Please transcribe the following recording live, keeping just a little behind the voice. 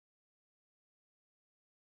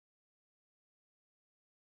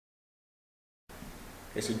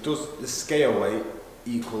Okay, so does the scale weight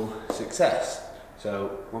equal success?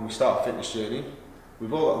 So when we start a fitness journey,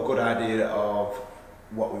 we've all got a good idea of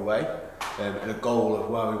what we weigh and a goal of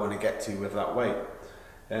where we want to get to with that weight.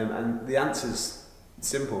 And the answer's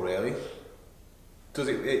simple, really.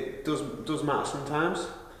 It does matter sometimes,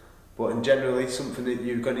 but in generally something that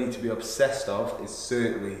you're going to need to be obsessed of is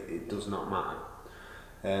certainly it does not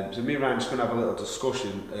matter. So me and Ryan are just going to have a little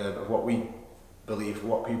discussion of what we believe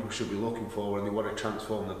what people should be looking for when they want to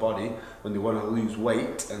transform their body, when they want to lose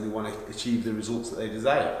weight and they want to achieve the results that they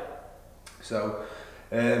desire. So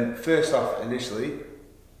first off, initially,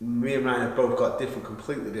 me and Ryan have both got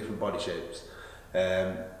completely different body shapes.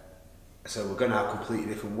 So we're going to have completely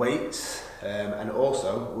different weights, and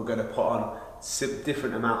also we're going to put on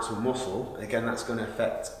different amounts of muscle. Again, that's going to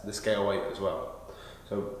affect the scale weight as well.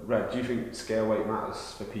 So Ryan, do you think scale weight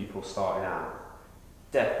matters for people starting out?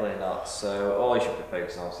 Definitely not. So all you should be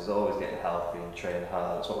focusing on is always getting healthy and training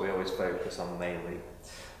hard. That's what we always focus on mainly.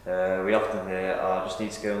 We often hear, I just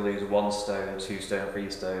need to go and lose 1 stone, 2 stone,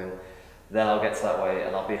 3 stone, then I'll get to that weight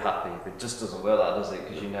and I'll be happy. But it just doesn't work like that, does it?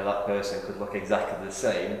 Because you know that person could look exactly the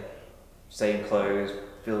same clothes,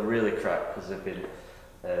 feel really crap because they've been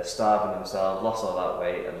starving themselves, lost all that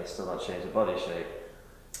weight, and they're still not changed their body shape.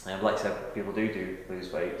 And like I said, people do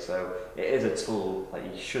lose weight, so it is a tool that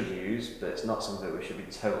you should use, but it's not something that we should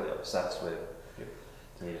be totally obsessed with. Yeah.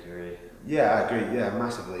 Do you agree? Yeah, I agree. Yeah,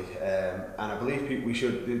 massively. And I believe we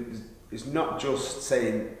should. It's not just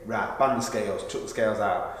saying right, ban the scales, chuck the scales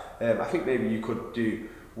out. I think maybe you could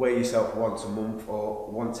weigh yourself once a month or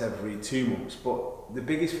once every 2 months. But the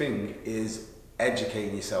biggest thing is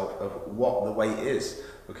educating yourself of what the weight is.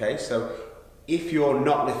 Okay, so if you're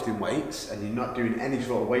not lifting weights and you're not doing any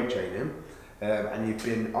sort of weight training, and you've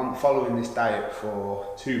been following this diet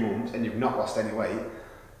for 2 months and you've not lost any weight,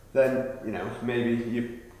 then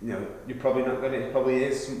maybe you're probably not going to. It probably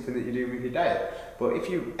is something that you're doing with your diet. But if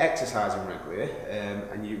you exercising regularly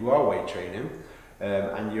and you are weight training,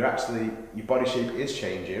 and your body shape is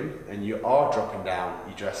changing, and you are dropping down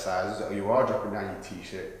your dress sizes or you are dropping down your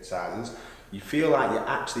t-shirt sizes, you feel like you're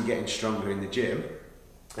actually getting stronger in the gym.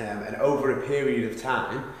 And over a period of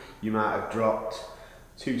time, you might have dropped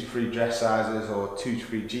 2 to 3 dress sizes or 2 to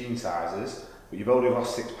 3 jean sizes, but you've only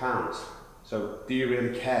lost 6 pounds. So do you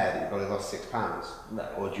really care that you've only lost 6 pounds? No.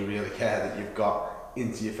 Or do you really care that you've got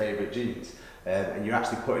into your favourite jeans? And you're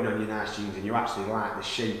actually putting on your nice jeans and you actually like the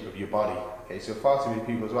shape of your body. Okay, so far too many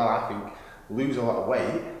people as well, I think, lose a lot of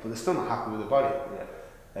weight, but they're still not happy with their body.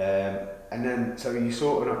 Yeah. And then, so you're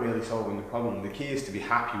sort of not really solving the problem. The key is to be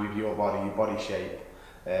happy with your body shape.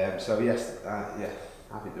 So yes,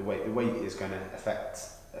 I think the weight is going to affect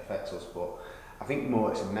us, but I think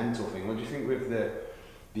more it's a mental thing. What do you think with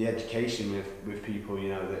the education with people,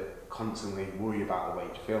 that constantly worry about the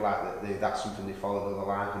weight? Do you feel like that's something they follow their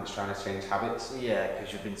life and it's trying to change habits? Yeah,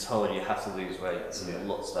 because you've been told you have to lose weight and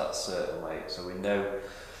look to that certain weight. So we know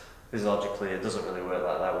physiologically it doesn't really work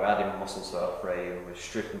like that. We're adding muscle to our frame, we're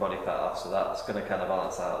stripping body fat off, so that's going to kind of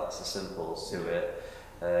balance out. That's the simples to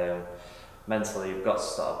it. Mentally, you've got to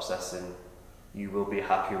start obsessing. You will be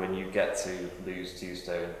happy when you get to lose 2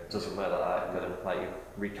 stone. It doesn't work like that. You've got to, like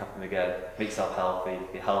you recap them again, make yourself healthy.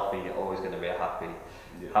 If you're healthy, you're always going to be happy.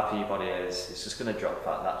 Yeah. Happy your body is, it's just going to drop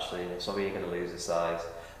fat naturally, and so you're going to lose the size.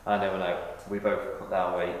 I know we both cut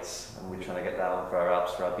down weights, and we're trying to get down for our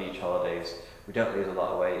abs for our beach holidays. We don't lose a lot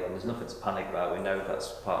of weight, and there's nothing to panic about. We know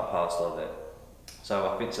that's part and parcel of it. So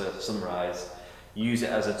I think to summarise, use it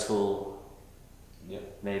as a tool. Yeah.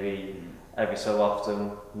 Maybe every so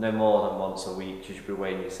often, no more than once a week, you should be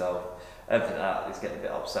weighing yourself. Everything that is getting a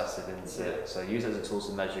bit obsessive into it. So use it as a tool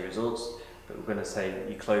to measure your results, but we're going to say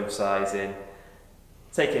your clothes sizing,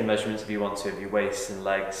 take in measurements if you want to of your waist and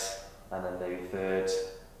legs, and then maybe third,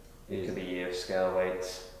 it could be your scale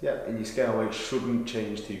weights. Yeah, and your scale weight shouldn't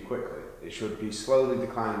change too quickly. It should be slowly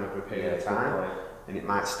declining over a period of time, and it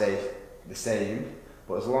might stay the same,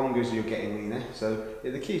 but as long as you're getting leaner. So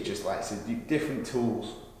the key is just like different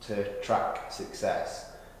tools to track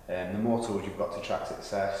success. The more tools you've got to track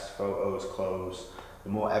success, photos, clothes, the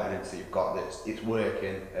more evidence that you've got that it's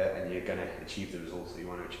working and you're going to achieve the results that you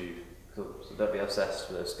want to achieve. So don't be obsessed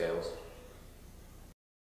with those scales.